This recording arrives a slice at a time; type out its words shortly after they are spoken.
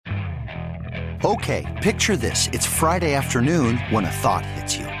Okay, picture this. It's Friday afternoon when a thought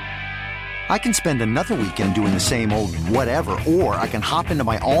hits you. I can spend another weekend doing the same old whatever, or I can hop into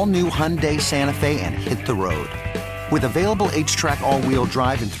my all-new Hyundai Santa Fe and hit the road. With available H-Track all-wheel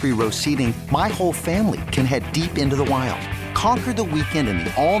drive and 3-row seating, my whole family can head deep into the wild. Conquer the weekend in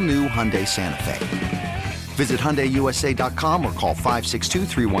the all-new Hyundai Santa Fe. Visit HyundaiUSA.com or call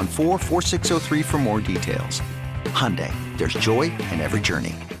 562-314-4603 for more details. Hyundai, there's joy in every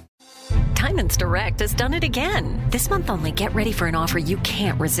journey. Diamonds Direct has done it again. This month only, get ready for an offer you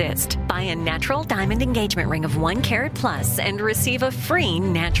can't resist. Buy a natural diamond engagement ring of 1 carat plus and receive a free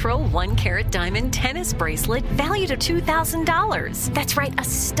natural 1 carat diamond tennis bracelet valued at $2,000. That's right, a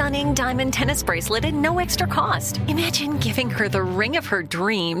stunning diamond tennis bracelet at no extra cost. Imagine giving her the ring of her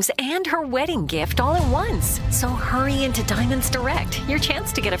dreams and her wedding gift all at once. So hurry into Diamonds Direct. Your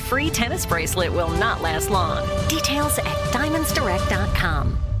chance to get a free tennis bracelet will not last long. Details at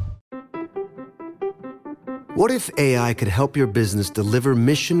diamondsdirect.com. What if AI could help your business deliver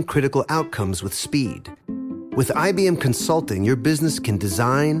mission-critical outcomes with speed? With IBM Consulting, your business can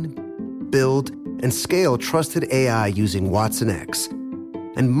design, build, and scale trusted AI using watsonx,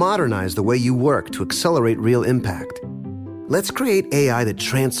 and modernize the way you work to accelerate real impact. Let's create AI that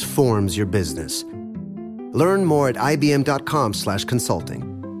transforms your business. Learn more at ibm.com/consulting.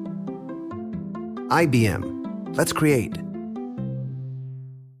 IBM. Let's create.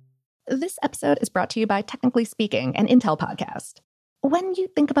 This episode is brought to you by Technically Speaking, an Intel podcast. When you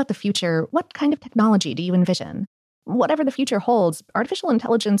think about the future, what kind of technology do you envision? Whatever the future holds, artificial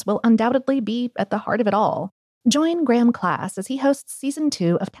intelligence will undoubtedly be at the heart of it all. Join Graham Class as he hosts Season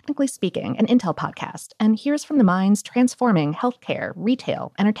 2 of Technically Speaking, an Intel podcast, and hears from the minds transforming healthcare,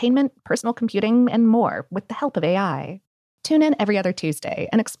 retail, entertainment, personal computing, and more with the help of AI. Tune in every other Tuesday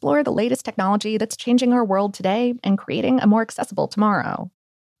and explore the latest technology that's changing our world today and creating a more accessible tomorrow.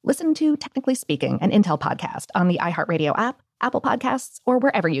 Listen to Technically Speaking, an Intel podcast on the iHeartRadio app, Apple Podcasts, or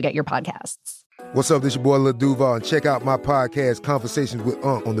wherever you get your podcasts. What's up, this your boy Lil Duval, and check out my podcast, Conversations with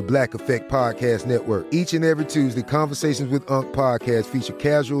Unc, on the Black Effect Podcast Network. Each and every Tuesday, Conversations with Unc podcast feature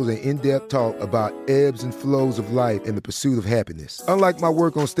casual and in-depth talk about ebbs and flows of life and the pursuit of happiness. Unlike my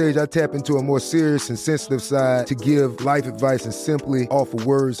work on stage, I tap into a more serious and sensitive side to give life advice and simply offer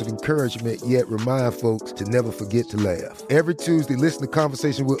words of encouragement, yet remind folks to never forget to laugh. Every Tuesday, listen to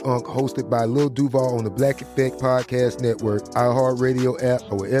Conversations with Unc, hosted by Lil Duval on the Black Effect Podcast Network, iHeartRadio app,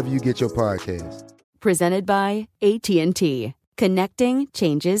 or wherever you get your podcasts. Presented by AT&T. Connecting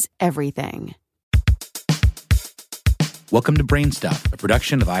changes everything. Welcome to Brainstuff, a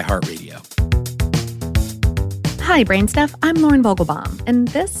production of iHeartRadio. Hi, Brainstuff. I'm Lauren Vogelbaum, and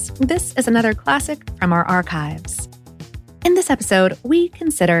this is another classic from our archives. In this episode, we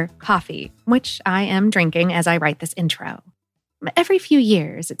consider coffee, which I am drinking as I write this intro. Every few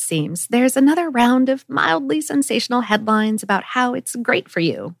years, it seems, there's another round of mildly sensational headlines about how it's great for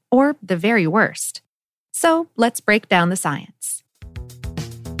you, or the very worst. So let's break down the science.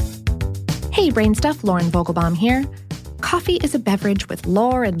 Hey, Brainstuff, Lauren Vogelbaum here. Coffee is a beverage with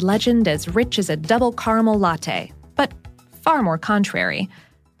lore and legend as rich as a double caramel latte, but far more contrary.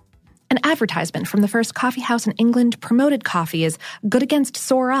 An advertisement from the first coffee house in England promoted coffee as good against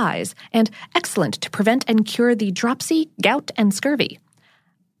sore eyes and excellent to prevent and cure the dropsy, gout, and scurvy.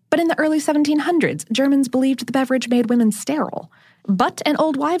 But in the early 1700s, Germans believed the beverage made women sterile. But an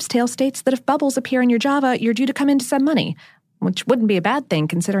old wives' tale states that if bubbles appear in your Java, you're due to come in to send money, which wouldn't be a bad thing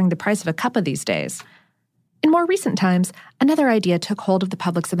considering the price of a cuppa these days. In more recent times, another idea took hold of the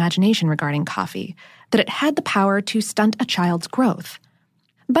public's imagination regarding coffee, that it had the power to stunt a child's growth.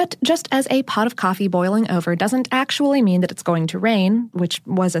 But just as a pot of coffee boiling over doesn't actually mean that it's going to rain, which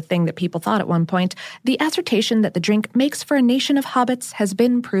was a thing that people thought at one point, the assertion that the drink makes for a nation of hobbits has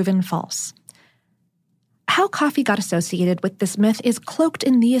been proven false. How coffee got associated with this myth is cloaked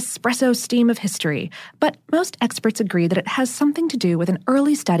in the espresso steam of history, but most experts agree that it has something to do with an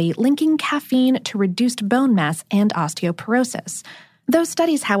early study linking caffeine to reduced bone mass and osteoporosis. Those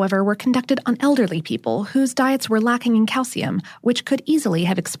studies, however, were conducted on elderly people whose diets were lacking in calcium, which could easily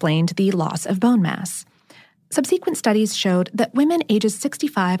have explained the loss of bone mass. Subsequent studies showed that women ages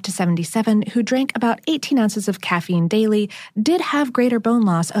 65 to 77 who drank about 18 ounces of caffeine daily did have greater bone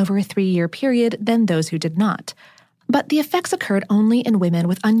loss over a 3-year period than those who did not. But the effects occurred only in women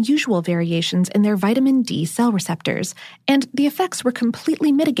with unusual variations in their vitamin D cell receptors, and the effects were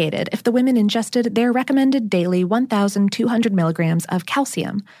completely mitigated if the women ingested their recommended daily 1,200 milligrams of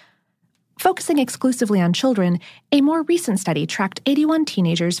calcium. Focusing exclusively on children, a more recent study tracked 81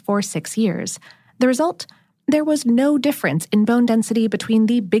 teenagers for 6 years. The result? There was no difference in bone density between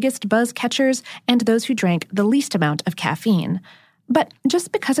the biggest buzz catchers and those who drank the least amount of caffeine. But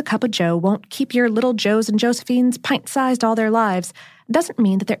just because a cup of joe won't keep your little Joes and Josephines pint-sized all their lives doesn't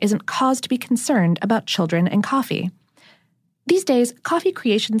mean that there isn't cause to be concerned about children and coffee. These days, coffee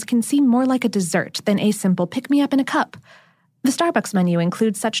creations can seem more like a dessert than a simple pick-me-up in a cup. The Starbucks menu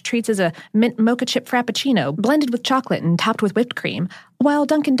includes such treats as a mint mocha chip frappuccino blended with chocolate and topped with whipped cream, while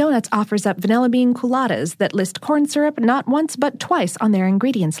Dunkin' Donuts offers up vanilla bean culottes that list corn syrup not once but twice on their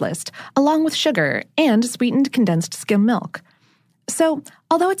ingredients list, along with sugar and sweetened condensed skim milk. So,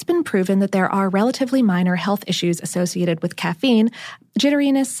 although it's been proven that there are relatively minor health issues associated with caffeine,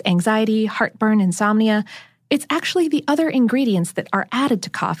 jitteriness, anxiety, heartburn, insomnia, it's actually the other ingredients that are added to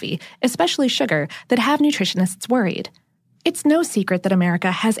coffee, especially sugar, that have nutritionists worried. It's no secret that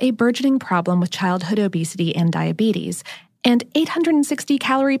America has a burgeoning problem with childhood obesity and diabetes, and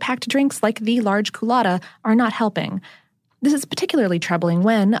 860-calorie-packed drinks like the large culotta are not helping. This is particularly troubling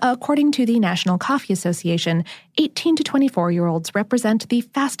when, according to the National Coffee Association, 18 to 24-year-olds represent the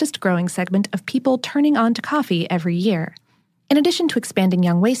fastest-growing segment of people turning on to coffee every year. In addition to expanding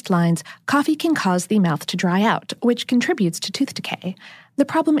young waistlines, coffee can cause the mouth to dry out, which contributes to tooth decay. The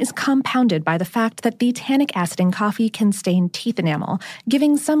problem is compounded by the fact that the tannic acid in coffee can stain teeth enamel,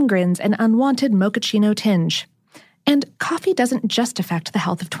 giving some grins an unwanted mochaccino tinge. And coffee doesn't just affect the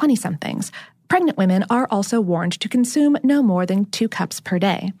health of 20-somethings. Pregnant women are also warned to consume no more than 2 cups per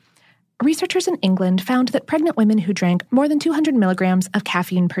day. Researchers in England found that pregnant women who drank more than 200 milligrams of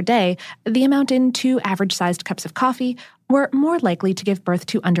caffeine per day, the amount in 2 average-sized cups of coffee, were more likely to give birth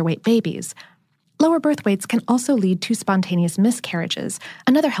to underweight babies. Lower birth weights can also lead to spontaneous miscarriages,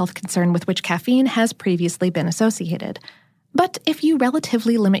 another health concern with which caffeine has previously been associated. But if you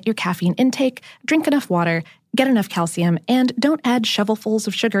relatively limit your caffeine intake, drink enough water, get enough calcium, and don't add shovelfuls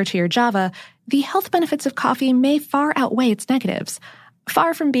of sugar to your Java, the health benefits of coffee may far outweigh its negatives.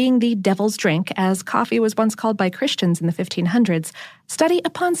 Far from being the devil's drink, as coffee was once called by Christians in the 1500s, study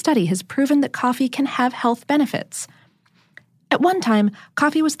upon study has proven that coffee can have health benefits. At one time,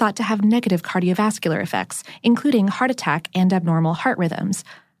 coffee was thought to have negative cardiovascular effects, including heart attack and abnormal heart rhythms.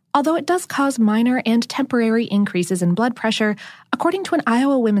 Although it does cause minor and temporary increases in blood pressure, according to an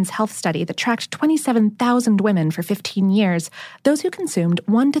Iowa Women's Health study that tracked 27,000 women for 15 years, those who consumed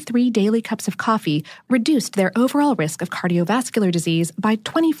 1 to 3 daily cups of coffee reduced their overall risk of cardiovascular disease by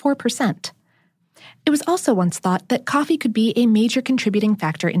 24%. It was also once thought that coffee could be a major contributing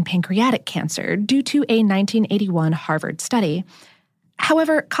factor in pancreatic cancer due to a 1981 Harvard study.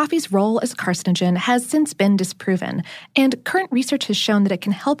 However, coffee's role as a carcinogen has since been disproven, and current research has shown that it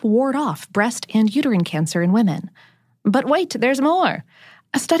can help ward off breast and uterine cancer in women. But wait, there's more!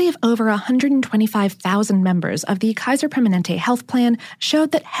 A study of over 125,000 members of the Kaiser Permanente health plan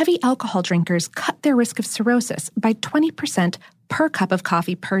showed that heavy alcohol drinkers cut their risk of cirrhosis by 20% per cup of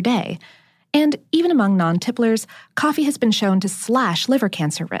coffee per day. And even among non-tipplers, coffee has been shown to slash liver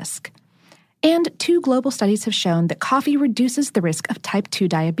cancer risk. And 2 global studies have shown that coffee reduces the risk of type 2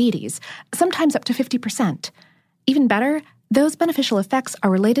 diabetes, sometimes up to 50%. Even better, those beneficial effects are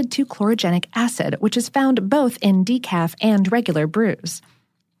related to chlorogenic acid, which is found both in decaf and regular brews.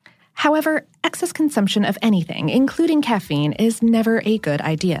 However, excess consumption of anything, including caffeine, is never a good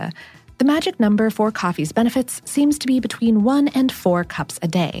idea. The magic number for coffee's benefits seems to be between 1 and 4 cups a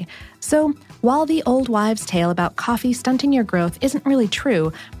day. So, while the old wives' tale about coffee stunting your growth isn't really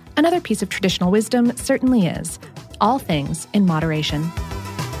true, another piece of traditional wisdom certainly is. All things in moderation.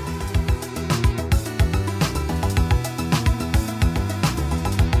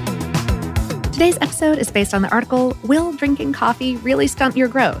 Today's episode is based on the article, Will Drinking Coffee Really Stunt Your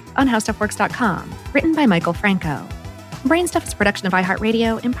Growth? On HowStuffWorks.com, written by Michael Franco. Brainstuff is a production of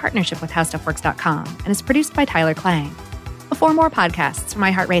iHeartRadio in partnership with HowStuffWorks.com and is produced by Tyler Klang. For more podcasts from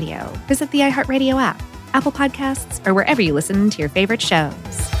iHeartRadio, visit the iHeartRadio app, Apple Podcasts, or wherever you listen to your favorite shows.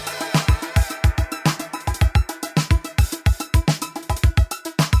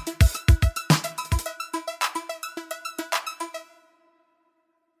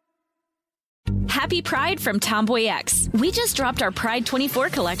 Happy Pride from Tomboy X. We just dropped our Pride 24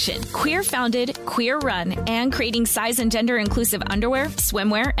 collection. Queer founded, queer run, and creating size and gender inclusive underwear,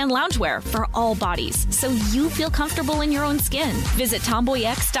 swimwear, and loungewear for all bodies, so you feel comfortable in your own skin. Visit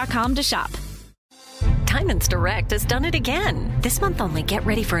tomboyx.com to shop. Diamonds Direct has done it again. This month only, get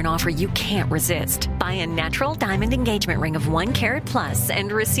ready for an offer you can't resist. Buy a natural diamond engagement ring of 1 carat plus and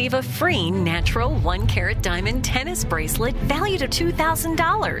receive a free natural 1 carat diamond tennis bracelet valued at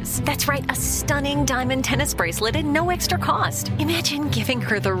 $2,000. That's right, a stunning diamond tennis bracelet at no extra cost. Imagine giving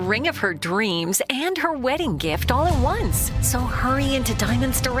her the ring of her dreams and her wedding gift all at once. So hurry into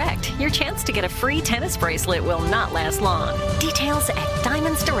Diamonds Direct. Your chance to get a free tennis bracelet will not last long. Details at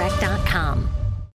diamondsdirect.com.